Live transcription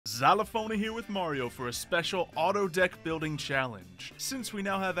Xylophoney here with Mario for a special auto deck building challenge. Since we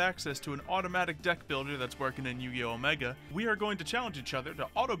now have access to an automatic deck builder that's working in Yu-Gi-Oh! Omega, we are going to challenge each other to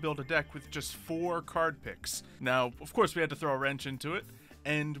auto build a deck with just 4 card picks. Now, of course we had to throw a wrench into it,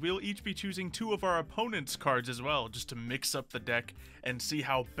 and we'll each be choosing 2 of our opponent's cards as well, just to mix up the deck and see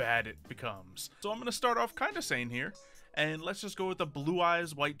how bad it becomes. So I'm going to start off kind of sane here, and let's just go with the Blue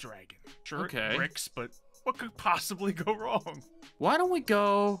Eyes White Dragon. Sure, Okay. it bricks, but what could possibly go wrong? Why don't we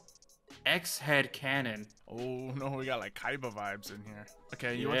go X-Head Cannon? Oh no, we got like Kaiba vibes in here.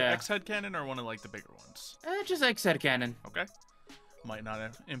 Okay, you want the Yeah. X-Head Cannon or one of like the bigger ones? Just X-Head Cannon. Okay. Might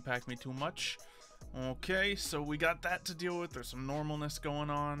not impact me too much. Okay, so we got that to deal with. There's some normalness going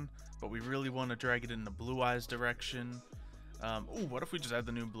on, but we really want to drag it in the Blue Eyes direction. Ooh, what if we just add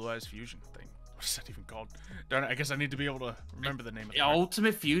the new Blue Eyes Fusion thing? What's that even called? Darn it, I guess I need to be able to remember the name of the card.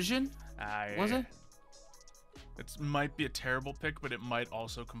 Ultimate Fusion? Was it? It might be a terrible pick, but it might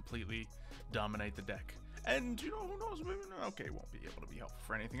also completely dominate the deck. And, you know, who knows, maybe, okay, it won't be able to be helpful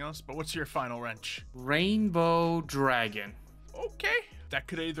for anything else, but what's your final wrench? Rainbow Dragon. Okay. That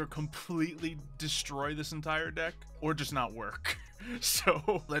could either completely destroy this entire deck, or just not work.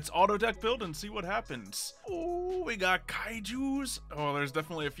 So, let's auto deck build and see what happens. Oh, we got Kaijus. Oh, there's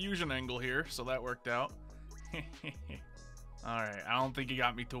definitely a fusion angle here, so that worked out. Alright, I don't think you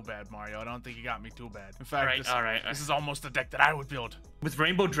got me too bad, Mario. I don't think you got me too bad. In fact, this is almost a deck that I would build. With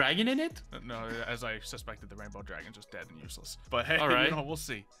Rainbow Dragon in it? No, as I suspected, the Rainbow Dragon's just dead and useless. But hey, Alright. you know, we'll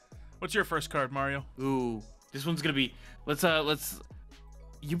see. What's your first card, Mario? Ooh, this one's gonna be... Let's...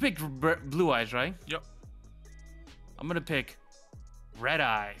 You picked Blue Eyes, right? Yep. I'm gonna pick Red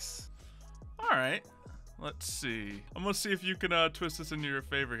Eyes. Alright. Let's see. I'm gonna see if you can twist this into your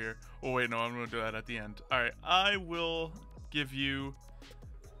favor here. Oh, wait, no, I'm gonna do that at the end. Alright, I will give you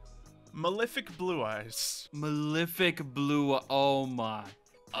Malefic Blue Eyes. Malefic Blue... Oh my.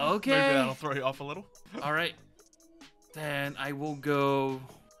 Okay. Maybe that'll throw you off a little. Alright. Then I will go...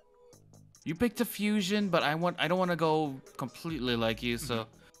 You picked a fusion, but I don't want to go completely like you, so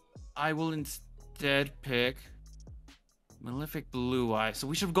I will instead pick Malefic Blue Eyes. So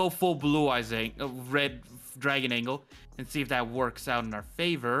we should go full Blue Eyes, Red Dragon angle, and see if that works out in our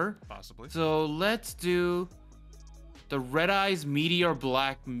favor. Possibly. So let's do the Red Eyes Meteor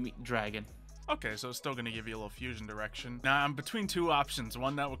Black Dragon. Okay, so it's still going to give you a little fusion direction. Now, I'm between 2 options.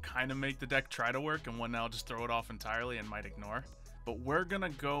 One that would kind of make the deck try to work, and one that'll just throw it off entirely and might ignore. But we're going to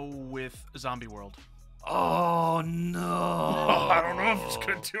go with Zombie World. Oh, no. I don't know if it's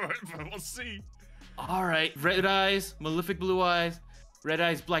going to do it, but we'll see. All right, Red Eyes, Malefic Blue Eyes, Red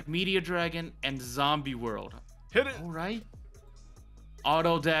Eyes Black Meteor Dragon, and Zombie World. Hit it. All right.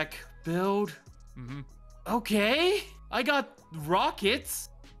 Auto deck build. Okay. I got rockets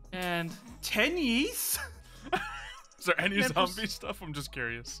and tennies. Is there any zombie stuff? I'm just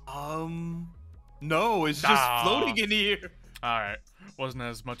curious. No, it's just floating in here. Alright, wasn't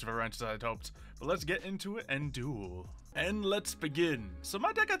as much of a wrench as I'd hoped. But let's get into it and duel. And let's begin. So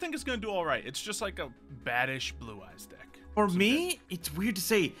my deck I think is going to do alright. It's just like a baddish Blue Eyes deck. For me, it's weird to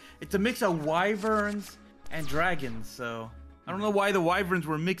say. It's a mix of wyverns and dragons, so... I don't know why the wyverns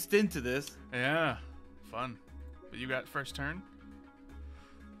were mixed into this. Yeah, fun. But you got first turn.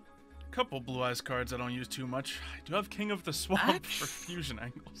 Couple Blue Eyes cards I don't use too much. I do have King of the Swamp for fusion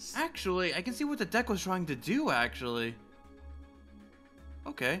angles. Actually, I can see what the deck was trying to do, actually.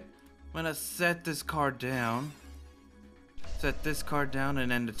 Okay. I'm gonna set this card down. Set this card down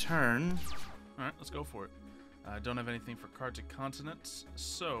and end the turn. Alright, let's go for it. I don't have anything for cards of consonants,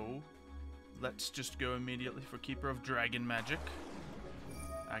 so let's just go immediately for Keeper of Dragon Magic.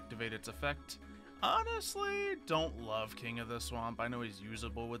 Activate its effect. Honestly, don't love King of the Swamp. I know he's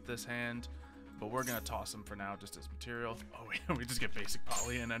usable with this hand, but we're gonna toss him for now just as material. Oh wait, we just get basic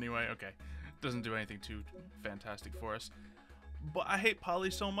poly in anyway. Okay, doesn't do anything too fantastic for us. But I hate poly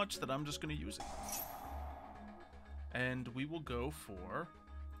so much that I'm just gonna use it. And we will go for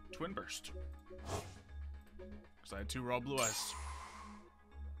Twin Burst. Because I had 2 raw Blue Eyes.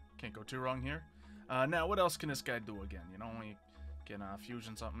 Can't go too wrong here. Now, what else can this guy do again? You know, you can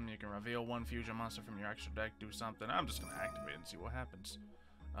fusion something. You can reveal 1 fusion monster from your extra deck, do something. I'm just going to activate and see what happens.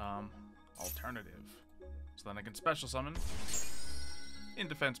 Alternative. So then I can special summon, in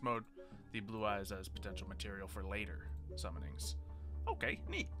defense mode, the Blue Eyes as potential material for later summonings. Okay,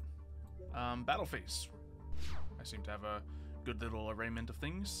 neat. Battle phase. I seem to have a good little arrayment of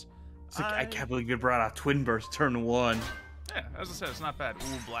things. I can't believe you brought out Twin Burst turn 1. Yeah, as I said, it's not bad.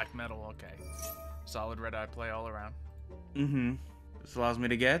 Ooh, black metal, okay. Solid red eye play all around. This allows me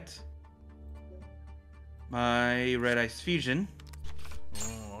to get my Red Eyes Fusion.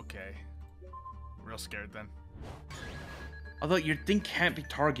 Oh, okay. Real scared then. Although your thing can't be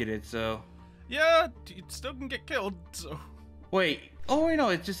targeted, so... Yeah, it still can get killed, so... Wait. Oh, wait, no,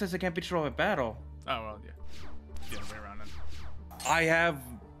 it just says it can't be destroyed by battle. Oh, well, yeah. The other way around then. I have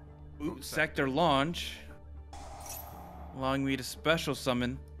boot sector launch, allowing me to special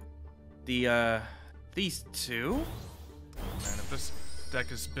summon these two. Man, if this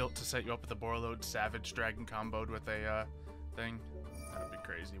deck is built to set you up with a Borload Savage Dragon comboed with a thing, that would be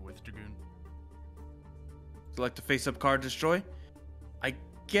crazy with Dragoon. Select the face-up card, destroy. I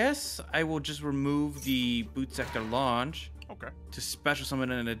guess I will just remove the boot sector launch. Okay. To special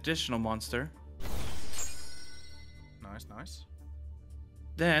summon an additional monster. Nice, nice.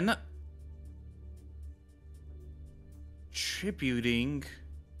 Then tributing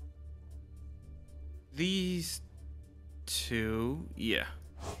these two. Yeah.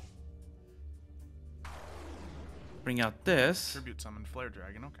 Bring out this. Tribute summon Flare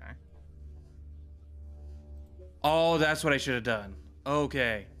Dragon, okay. Oh, that's what I should have done.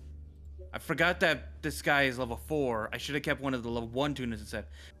 Okay. I forgot that this guy is level 4. I should have kept one of the level 1 tuners instead.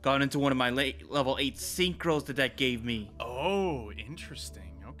 Gone into one of my level 8 synchros the deck gave me. Oh,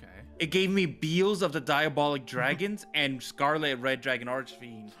 interesting. Okay. It gave me Beals of the Diabolic Dragons and Scarlet Red Dragon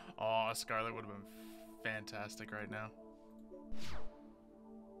Archfiend. Oh, Scarlet would have been fantastic right now.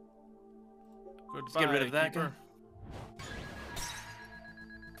 Goodbye, Let's get rid of that guy.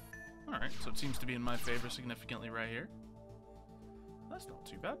 Alright, so it seems to be in my favor significantly right here. That's not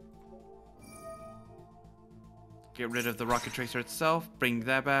too bad. Get rid of the Rocket Tracer itself. Bring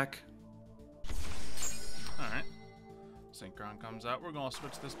that back. Alright. Synchron comes out. We're going to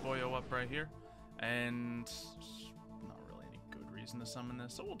switch this boyo up right here. And not really any good reason to summon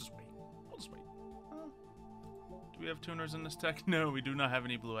this, so we'll just wait. We'll just wait. Do we have tuners in this deck? No, we do not have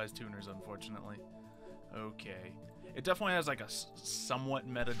any Blue Eyes tuners, unfortunately. Okay. It definitely has like a somewhat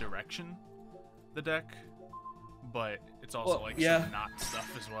meta direction, the deck. But it's also some not stuff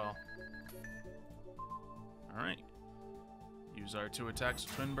as well. Alright. Use our 2 attacks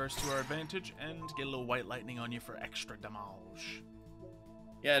with Twin Burst to our advantage and get a little White Lightning on you for extra damage.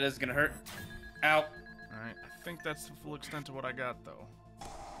 Yeah, it is gonna hurt. Ow. Alright, I think that's the full extent of what I got, though.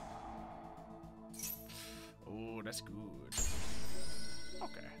 Oh, that's good.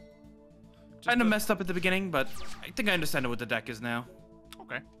 Okay. Kinda messed up at the beginning, but I think I understand what the deck is now.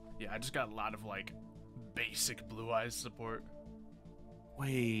 Okay. Yeah, I just got a lot of, like, basic Blue Eyes support.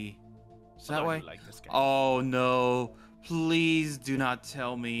 Wait. Is that why? Like this guy. Oh no. Please do not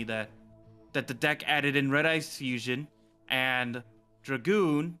tell me that the deck added in Red Eyes Fusion and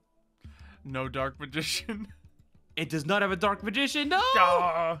Dragoon. No Dark Magician. It does not have a Dark Magician.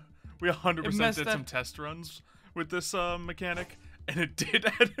 No! We 100% did some test runs with this mechanic, and it did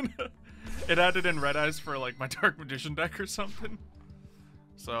add in it added in Red Eyes for like my Dark Magician deck or something.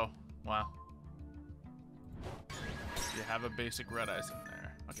 So, wow. You have a basic Red Eyes in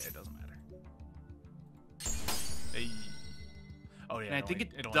there. Okay, it doesn't matter. Hey. Oh yeah. And I think it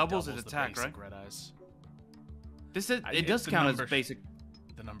only doubles its attack, right? Red Eyes. This is, it does count as basic.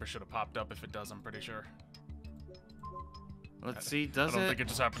 The number should have popped up. If it does, I'm pretty sure. Let's see, does it? I don't think it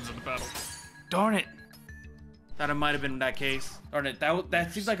just happens in the battle. Darn it! Thought it might have been that case. Darn it,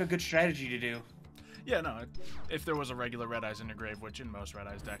 that seems like a good strategy to do. Yeah, no, if there was a regular Red Eyes in your grave, which in most Red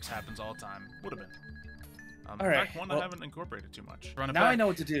Eyes decks happens all the time, would have been. All in right, fact, one I haven't incorporated too much. Run it now back. I know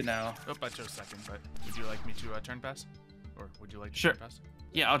what to do now. Oh, I chose second, but would you like me to turn pass? Or would you like to Sure. turn pass?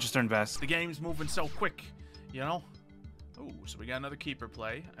 Yeah, I'll just turn pass. The game's moving so quick, you know? Oh, so we got another keeper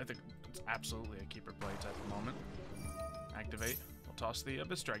play. I think it's absolutely a keeper play type of moment. Activate. We'll toss the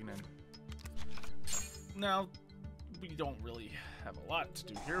Abyss Dragon in. Now, we don't really have a lot to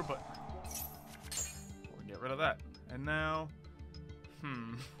do here, but we'll get rid of that. And now,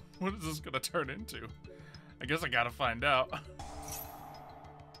 what is this gonna turn into? I guess I gotta find out.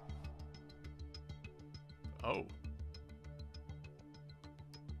 Oh.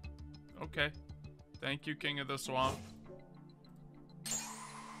 Okay. Thank you, King of the Swamp.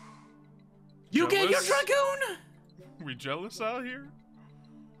 You get your Jealous? Dragoon! We jealous out here?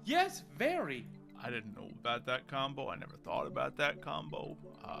 Yes, very. I didn't know about that combo. I never thought about that combo.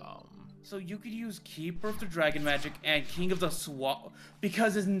 So you could use Keeper of the Dragon Magic and King of the Swamp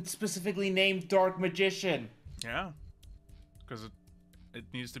because it's specifically named Dark Magician. Yeah. Because it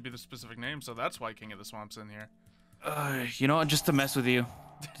needs to be the specific name, so that's why King of the Swamp's in here. You know what? Just to mess with you.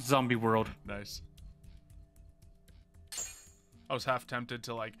 Zombie World. Nice. I was half tempted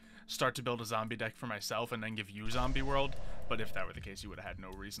to, like, start to build a zombie deck for myself and then give you Zombie World, but if that were the case, you would have had no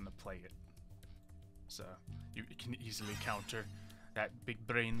reason to play it. So, you can easily counter that big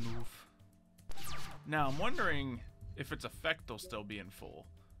brain move. Now, I'm wondering if its effect will still be in full.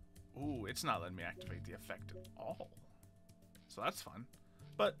 Ooh, it's not letting me activate the effect at all. So that's fun.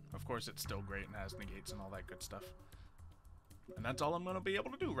 But, of course, it's still great and has negates and all that good stuff. And that's all I'm going to be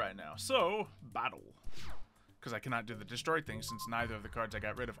able to do right now. So, battle. Because I cannot do the destroy thing since neither of the cards I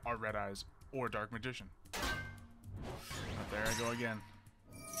got rid of are Red Eyes or Dark Magician. But there I go again.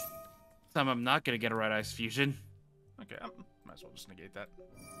 Time I'm not going to get a Red Eyes fusion. Okay, might as well just negate that.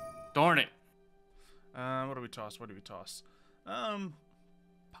 Darn it. What do we toss? What do we toss?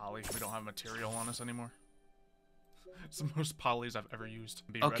 Poly. We don't have material on us anymore. It's the most polys I've ever used.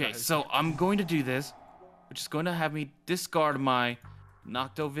 Okay, so I'm going to do this, which is going to have me discard my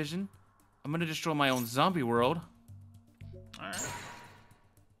Nocto Vision. I'm going to destroy my own zombie world. Alright.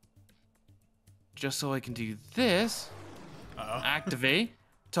 Just so I can do this. Uh-oh. Activate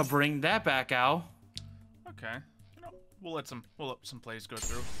to bring that back out. Okay. You know, we'll let some plays go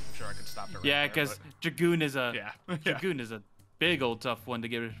through. I'm sure I can stop it right Yeah, there, because but... Dragoon is a yeah. Dragoon is a big old tough one to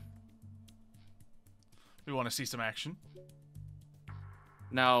get rid of. We want to see some action.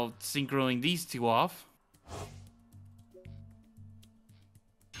 Now, synchroing these two off.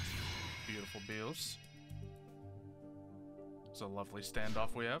 Beautiful Beals. It's a lovely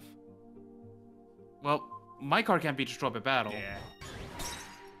standoff we have. Well, my card can't be destroyed by battle. Yeah.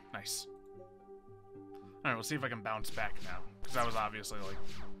 Nice. Alright, we'll see if I can bounce back now. Because that was obviously, like,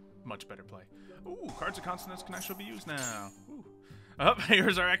 much better play. Ooh, cards of consonants can actually be used now. Ooh. Oh,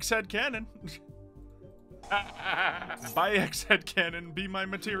 here's our X-Head Cannon. Buy X-Head Cannon, be my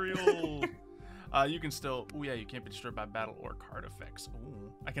material. You can still... Ooh, yeah, you can't be destroyed by battle or card effects.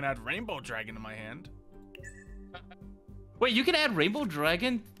 Ooh. I can add Rainbow Dragon to my hand. Wait, you can add Rainbow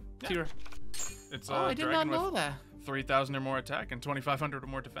Dragon to your... It's oh, I did not know that. 3,000 or more attack and 2,500 or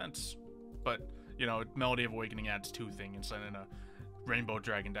more defense. But, you know, Melody of Awakening adds 2 things instead in a Rainbow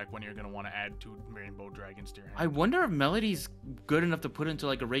Dragon deck when you're going to want to add 2 Rainbow Dragons to your hand. I wonder if Melody's good enough to put into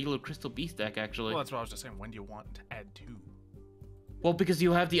like a regular Crystal Beast deck, actually. Well, that's what I was just saying. When do you want to add 2? Well, because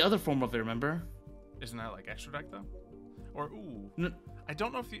you have the other form of it, remember? Isn't that like extra deck, though? Or, ooh. No. I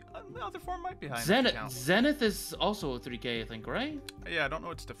don't know if the other form might be high Zenith, enough to count. Zenith is also a 3K, I think, right? Yeah, I don't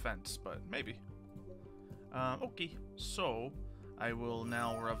know its defense, but maybe. Okay, so I will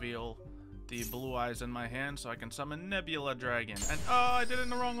now reveal the blue eyes in my hand so I can summon Nebula Dragon. And oh, I did it in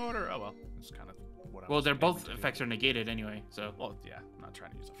the wrong order. Oh well, it's kind of what I was. Well, they're both thinking. effects are negated anyway, so. Well, yeah, I'm not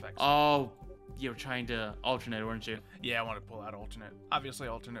trying to use effects. Oh, you were trying to alternate, weren't you? Yeah, I want to pull out alternate. Obviously,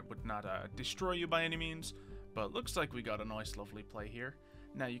 alternate would not destroy you by any means, but looks like we got a nice, lovely play here.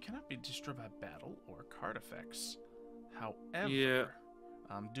 Now, you cannot be destroyed by battle or card effects. However, yeah.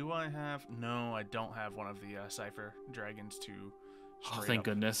 Do I have... No, I don't have one of the Cypher Dragons to Oh, thank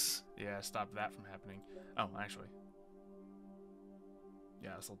goodness. Yeah, stop that from happening. Oh, actually.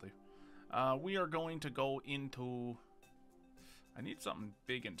 Yeah, this'll do. We are going to go into... I need something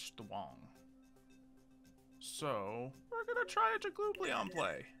big and strong. So, we're going to try a Jaglublion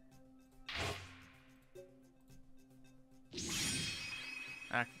play.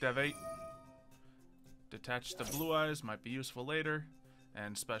 Activate. Detach the blue eyes, might be useful later.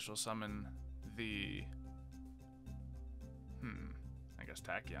 And special summon the... I guess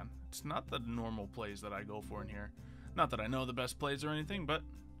Tachyon. It's not the normal plays that I go for in here. Not that I know the best plays or anything, but...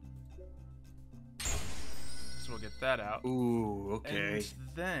 So we'll get that out. Ooh, okay. And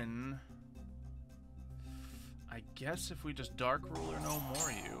then... I guess if we just Dark Ruler no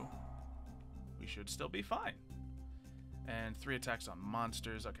more you, we should still be fine. And 3 attacks on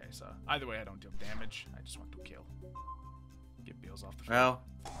monsters. Okay, so either way I don't deal damage. I just want to kill. Get Beals off the field. Well,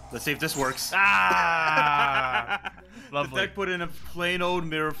 let's see if this works. Ah! Lovely. The deck put in a plain old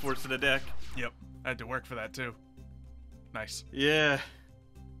Mirror Force to the deck. Yep. I had to work for that too. Nice. Yeah.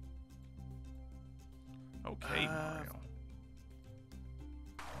 Okay, Mario.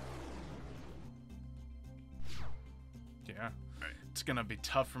 Yeah. It's gonna be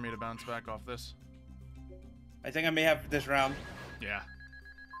tough for me to bounce back off this. I think I may have this round. Yeah.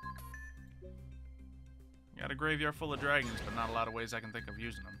 Got a graveyard full of dragons, but not a lot of ways I can think of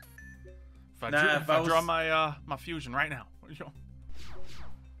using them. If I draw my my fusion right now.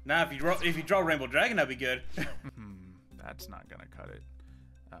 Nah, if you draw Rainbow Dragon, that'd be good. That's not gonna cut it.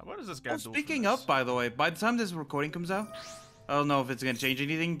 What does this guy do? Speaking of, by the way, by the time this recording comes out, I don't know if it's gonna change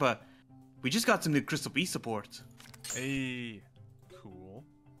anything, but we just got some new Crystal Beast support. Hey, cool.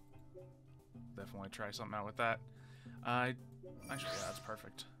 Definitely try something out with that. Actually, yeah, that's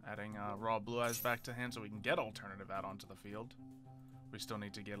perfect. Adding raw blue eyes back to hand so we can get alternative out onto the field. We still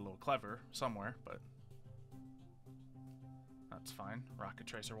need to get a little clever somewhere, but that's fine. Rocket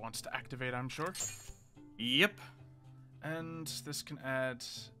Tracer wants to activate, I'm sure. Yep. And this can add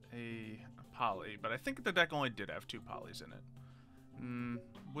a poly, but I think the deck only did have 2 polys in it.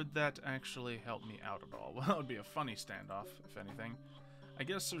 Would that actually help me out at all? Well, it would be a funny standoff, if anything. I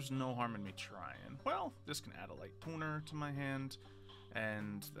guess there's no harm in me trying. Well, this can add a light tuner to my hand,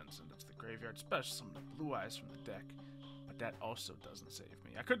 and then send it to the graveyard, especially some of the blue eyes from the deck. But that also doesn't save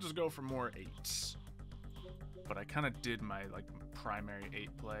me. I could just go for more 8s. But I kind of did my, like, primary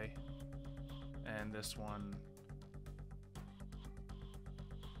 8 play. And this one...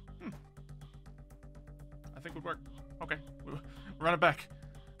 I think would work. Okay, run it back.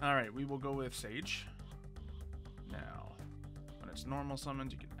 Alright, we will go with Sage. Now, when it's normal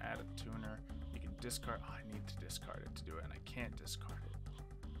summoned, you can add a tuner. You can discard... Oh, I need to discard it to do it, and I can't discard it.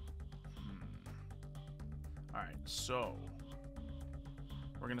 Alright, so...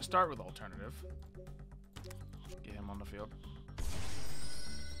 We're going to start with alternative. Get him on the field.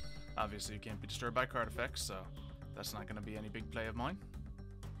 Obviously, you can't be disturbed by card effects, so that's not going to be any big play of mine.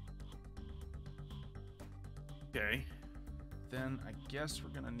 Okay. Then I guess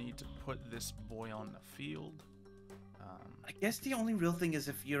we're going to need to put this boy on the field. I guess the only real thing is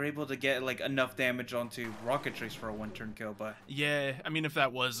if you're able to get like enough damage onto Rocket Trace for a one-turn kill, but... Yeah, I mean, if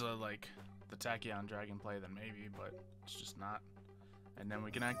that was like the Tachyon Dragon play, then maybe, but it's just not. And then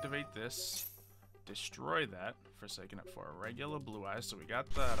we can activate this, destroy that, forsaking it for a regular blue eye, so we got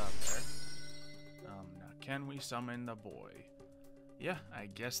that up there. Now, can we summon the boy? Yeah, I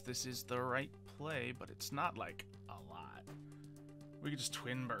guess this is the right play, but it's not, like, a lot. We could just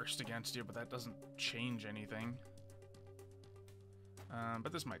Twin Burst against you, but that doesn't change anything.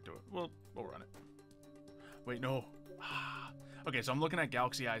 But this might do it. We'll run it. Wait, no. Okay, so I'm looking at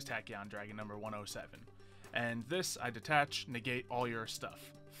Galaxy Eyes Tachyon Dragon number 107. And this, I detach, negate all your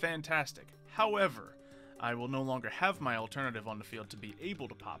stuff. Fantastic. However, I will no longer have my alternative on the field to be able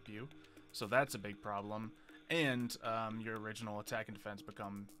to pop you, so that's a big problem. And your original attack and defense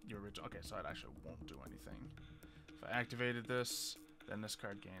become your original... Okay, so it actually won't do anything. If I activated this, then this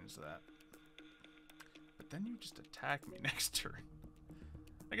card gains that. But then you just attack me next turn.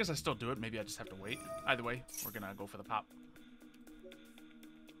 I guess I still do it. Maybe I just have to wait. Either way, we're going to go for the pop.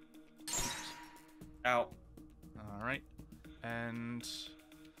 Out. Alright. And...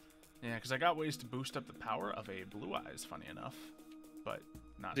 yeah, because I got ways to boost up the power of a Blue Eyes, funny enough. But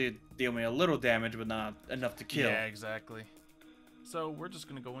not... Did deal me a little damage, but not enough to kill. Yeah, exactly. So we're just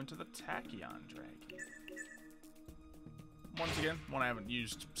going to go into the Tachyon Dragon. Once again, one I haven't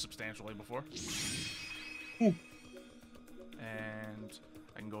used substantially before. Ooh. And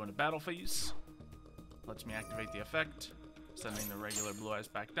I can go into battle phase. Lets me activate the effect. Sending the regular Blue Eyes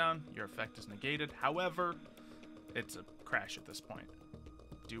back down. Your effect is negated. However, it's a crash at this point.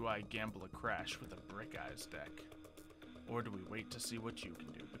 Do I gamble a crash with a Brick Eyes deck? Or do we wait to see what you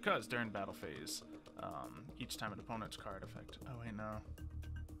can do? Because during battle phase, each time an opponent's card effect... Oh, wait, no.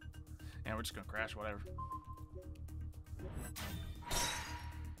 Yeah, we're just going to crash, whatever.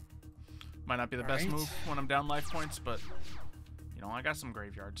 Might not be the best move when I'm down life points, but, you know, I got some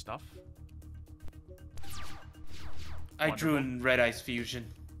graveyard stuff. I drew in Red Eyes Fusion.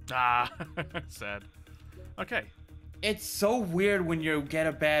 Ah, sad. Okay. It's so weird when you get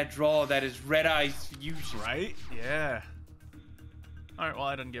a bad draw that is Red Eyes Fusion. Right? Yeah. Alright, well,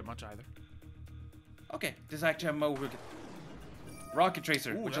 I didn't get much either. Okay, this actually have more Rocket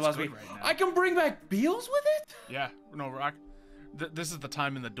Tracer, Ooh, which that's allows me... good right now. I can bring back Beals with it? Yeah, no, this is the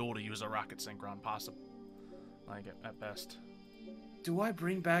time in the duel to use a Rocket Synchron, possible. Like, at best. Do I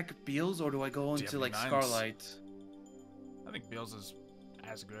bring back Beals or do I go into, like, nines? Scarlight? I think Beals is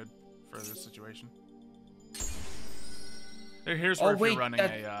as good for this situation. Here's where if you're running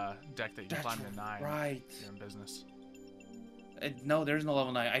a deck that you can climb to 9, right. you're in business. No, there's no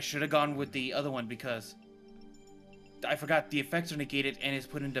level 9. I should have gone with the other one because I forgot the effects are negated and it's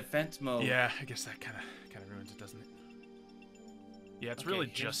put in defense mode. Yeah, I guess that kind of ruins it, doesn't it? Yeah, it's really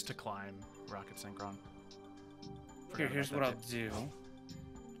just to climb Rocket Synchron. Here's what I'll do.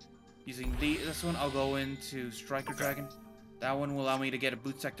 Using this one, I'll go into Striker Dragon. That one will allow me to get a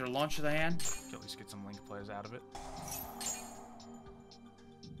Boot Sector launch to the hand. At least get some Link plays out of it.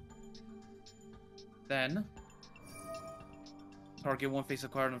 Then, target one face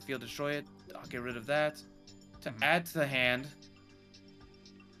of card on the field, destroy it. I'll get rid of that. To add to the hand,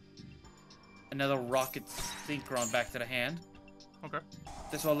 another Rocket Synchron back to the hand. Okay.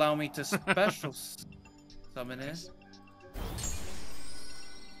 This will allow me to special summon it. Nice.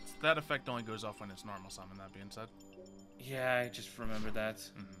 That effect only goes off when it's normal summon, that being said. Yeah, I just remembered that.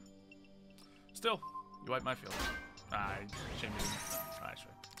 Still, you wipe my field. Shame you didn't.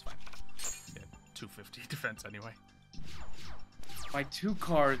 Actually, it's fine. Yeah, 250 defense anyway. My 2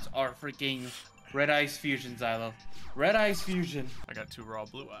 cards are freaking Red Eyes Fusion, Xylo. Red Eyes Fusion. I got 2 raw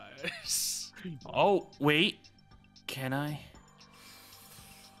blue eyes. Oh, wait. Can I?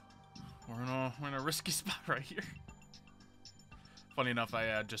 We're in a risky spot right here. Funny enough,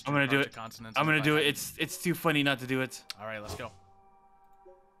 I just I'm gonna do it. Consonants I'm gonna do it. It's too funny not to do it. All right, let's go.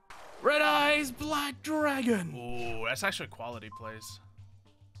 Red Eyes Black Dragon. Ooh, that's actually quality plays.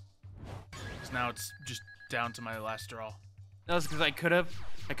 'Cause now it's just down to my last draw. That's because I could have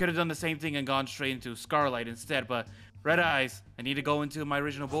done the same thing and gone straight into Scarlight instead. But Red Eyes, I need to go into my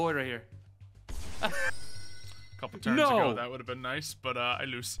original board right here. A couple turns ago, that would have been nice, but I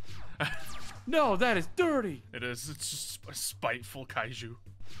lose. No, that is dirty. It is. It's just a spiteful kaiju.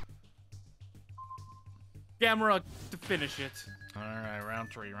 Gamera to finish it. All right,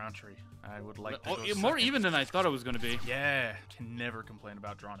 round three. I would like to go more second. even than I thought it was gonna be. Yeah, can never complain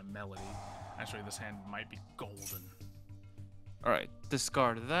about drawing a melody. Actually, this hand might be golden. All right,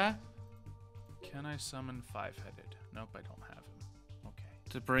 discard that Can I summon five-headed? Nope, I don't have him. Okay.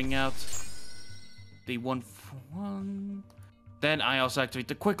 to bring out the 1/1. Then I also activate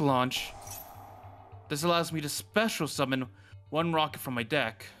the quick launch. This allows me to special summon one rocket from my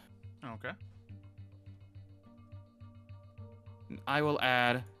deck. Okay. I will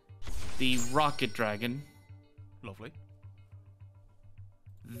add the Rocket Dragon. Lovely.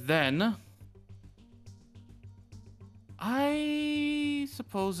 Then I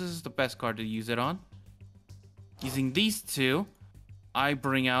suppose this is the best card to use it on. Using these two, I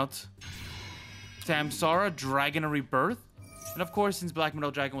bring out Samsara, Dragon of Rebirth. And of course, since Black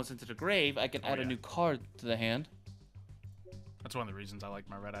Metal Dragon was sent to the grave, I can add a new card to the hand. That's one of the reasons I like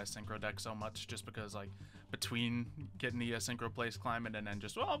my Red Eye Synchro deck so much, just because, like, between getting the Synchro Place Climate and then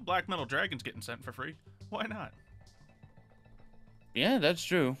just, well, Black Metal Dragon's getting sent for free. Why not? Yeah, that's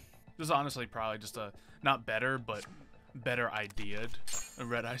true. This is honestly probably just a, not better, but better idea'd a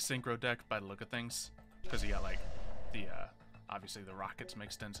Red Eye Synchro deck by the look of things. Because you got, like, the, obviously the rockets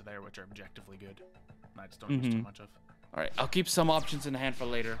mixed into there, which are objectively good. And I just don't use too much of. Alright, I'll keep some options in the hand for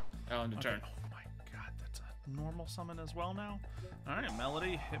later on the turn. Oh my god, that's a normal summon as well now. Alright,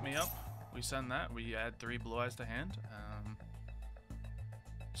 Melody, hit me up. We send that. We add 3 Blue Eyes to hand.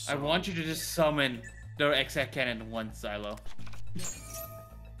 I want you to just summon the exact cannon once, Xylo.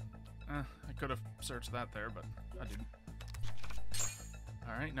 I could have searched that there, but I didn't.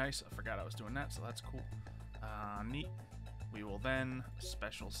 Alright, nice. I forgot I was doing that, so that's cool. Neat. We will then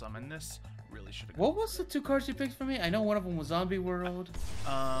special summon this. Really should have. What was the 2 cards you picked for me? I know one of them was Zombie World.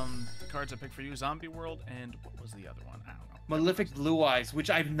 The cards I picked for you, Zombie World, and what was the other one? I don't know. Malefic Blue Eyes, which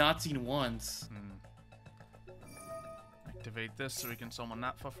I've not seen once. Activate this so we can summon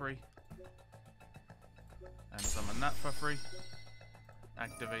that for free. And summon that for free.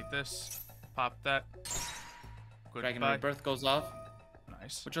 Activate this. Pop that. Goodbye. Dragon of Rebirth goes off.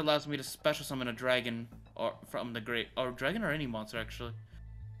 Nice. Which allows me to special summon a dragon or from the grave, or dragon or any monster actually.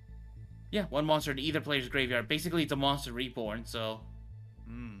 Yeah, one monster in either player's graveyard. Basically, it's a monster reborn, so.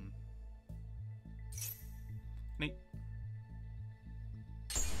 Neat.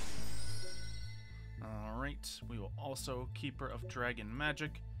 Alright, we will also Keeper of Dragon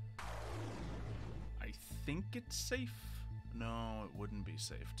Magic. I think it's safe. No, it wouldn't be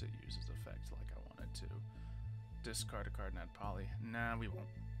safe to use his effect like I wanted to. Discard a card and add Poly. Nah, we won't.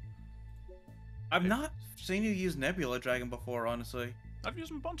 I've not seen you use Nebula Dragon before, honestly. I've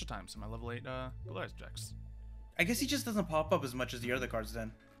used him a bunch of times in my level 8 Blue Eyes decks. I guess he just doesn't pop up as much as the other cards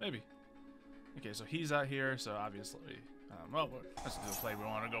then. Maybe. Okay, so he's out here, so obviously, well, that's the play we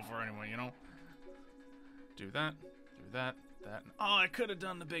want to go for anyway, you know? Do that, that. Oh, I could have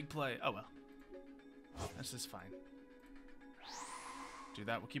done the big play. Oh, well. This is fine. Do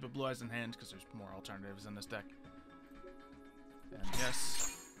that. We'll keep a Blue Eyes in hand, because there's more alternatives in this deck. And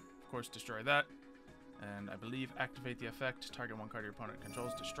yes, of course, destroy that. And I believe activate the effect. Target one card your opponent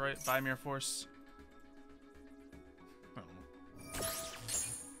controls. Destroy it. Buy Mirror Force.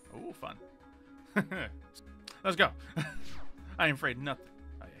 Oh, fun. Let's go. I am afraid nothing.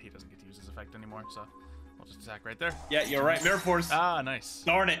 Oh, yeah, he doesn't get to use his effect anymore, so I'll just attack right there. Yeah, you're right. Mirror Force. Ah, nice.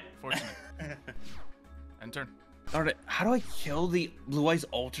 Darn it. Fortunate. End turn. Darn it. How do I kill the Blue Eyes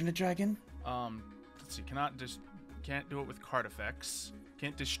alternate dragon? Let's see. Can't do it with card effects.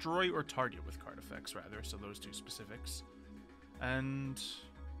 Can't destroy or target with card effects, rather. So those 2 specifics. And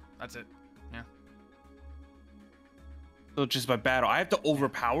that's it. Yeah. So just by battle, I have to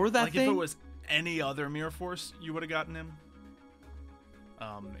overpower that like thing? if it was any other Mirror Force, you would have gotten him.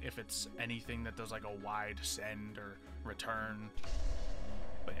 If it's anything that does like a wide send or return.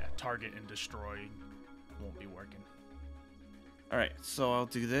 But yeah, target and destroy won't be working. Alright, so I'll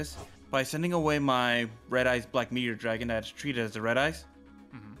do this. By sending away my Red Eyes Black Meteor Dragon that's treated as the Red Eyes,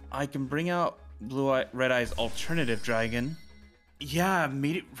 I can bring out Red Eyes Alternative Dragon. Yeah,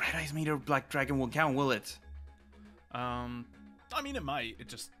 Red Eyes Meteor Black Dragon will count, will it? I mean, it might.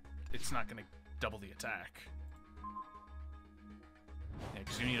 it's not gonna double the attack. Yeah,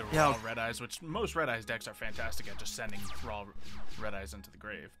 because you need a raw red eyes, which most red eyes decks are fantastic at just sending raw red eyes into the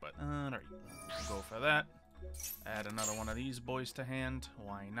grave. But alright, go for that. Add another one of these boys to hand.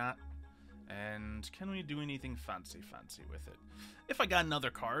 Why not? And can we do anything fancy with it? If I got another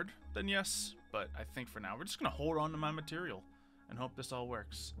card, then yes. But I think for now we're just gonna hold on to my material and hope this all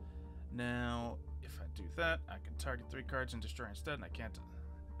works. Now, if I do that, I can target 3 cards and destroy instead, and I can't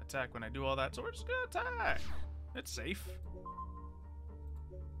attack when I do all that, so we're just gonna attack. It's safe.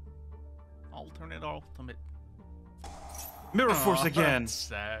 Alternate ultimate. Mirror Force again. That's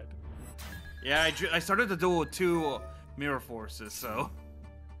sad. Yeah, I started to duel with 2 Mirror Forces, so.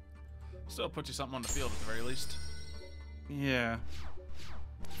 Still put you something on the field at the very least. Yeah.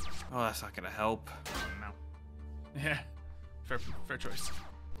 Oh, that's not gonna help. No. Yeah. Fair choice.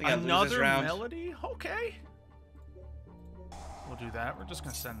 Another melody? Okay. We'll do that. We're just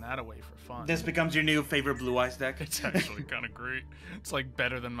gonna send that away for fun. This becomes your new favorite Blue Eyes deck. It's actually kind of great. It's like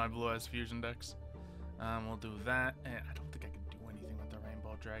better than my Blue Eyes Fusion decks. We'll do that. And I don't think I can do anything with the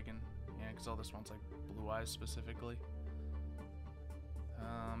Rainbow Dragon. Yeah, because all this one's like Blue Eyes specifically.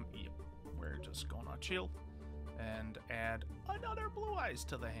 Yep. We're just gonna chill and add another Blue Eyes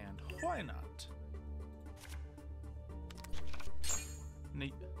to the hand. Why not?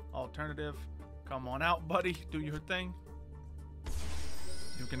 Neat. Alternative. Come on out, buddy. Do your thing.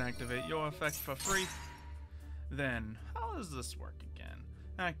 You can activate your effect for free. Then, how does this work again?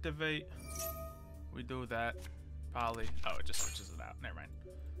 Activate. We do that. Probably. Oh, it just switches it out. Never mind.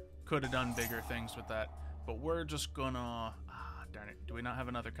 Could have done bigger things with that. But we're just gonna... darn it. Do we not have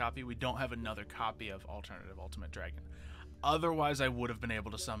another copy? We don't have another copy of Alternative Ultimate Dragon. Otherwise, I would have been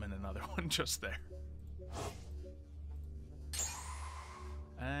able to summon another one just there.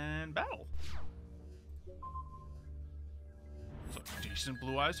 And battle. So, decent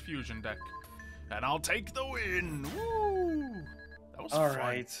Blue Eyes Fusion deck. And I'll take the win! Woo! That was fun.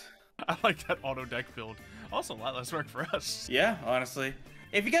 Alright. I like that auto deck build. Also, a lot less work for us. Yeah, honestly.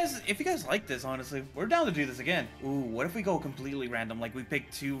 If you guys like this, honestly, we're down to do this again. Ooh, what if we go completely random? Like, we pick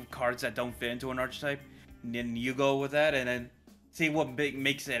 2 cards that don't fit into an archetype, and then you go with that, and then see what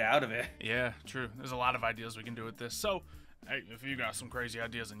makes it out of it. Yeah, true. There's a lot of ideas we can do with this. So, hey, if you got some crazy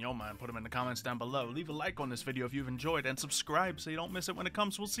ideas in your mind, put them in the comments down below. Leave a like on this video if you've enjoyed, and subscribe so you don't miss it when it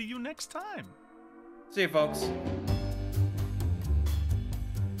comes. We'll see you next time. See you, folks.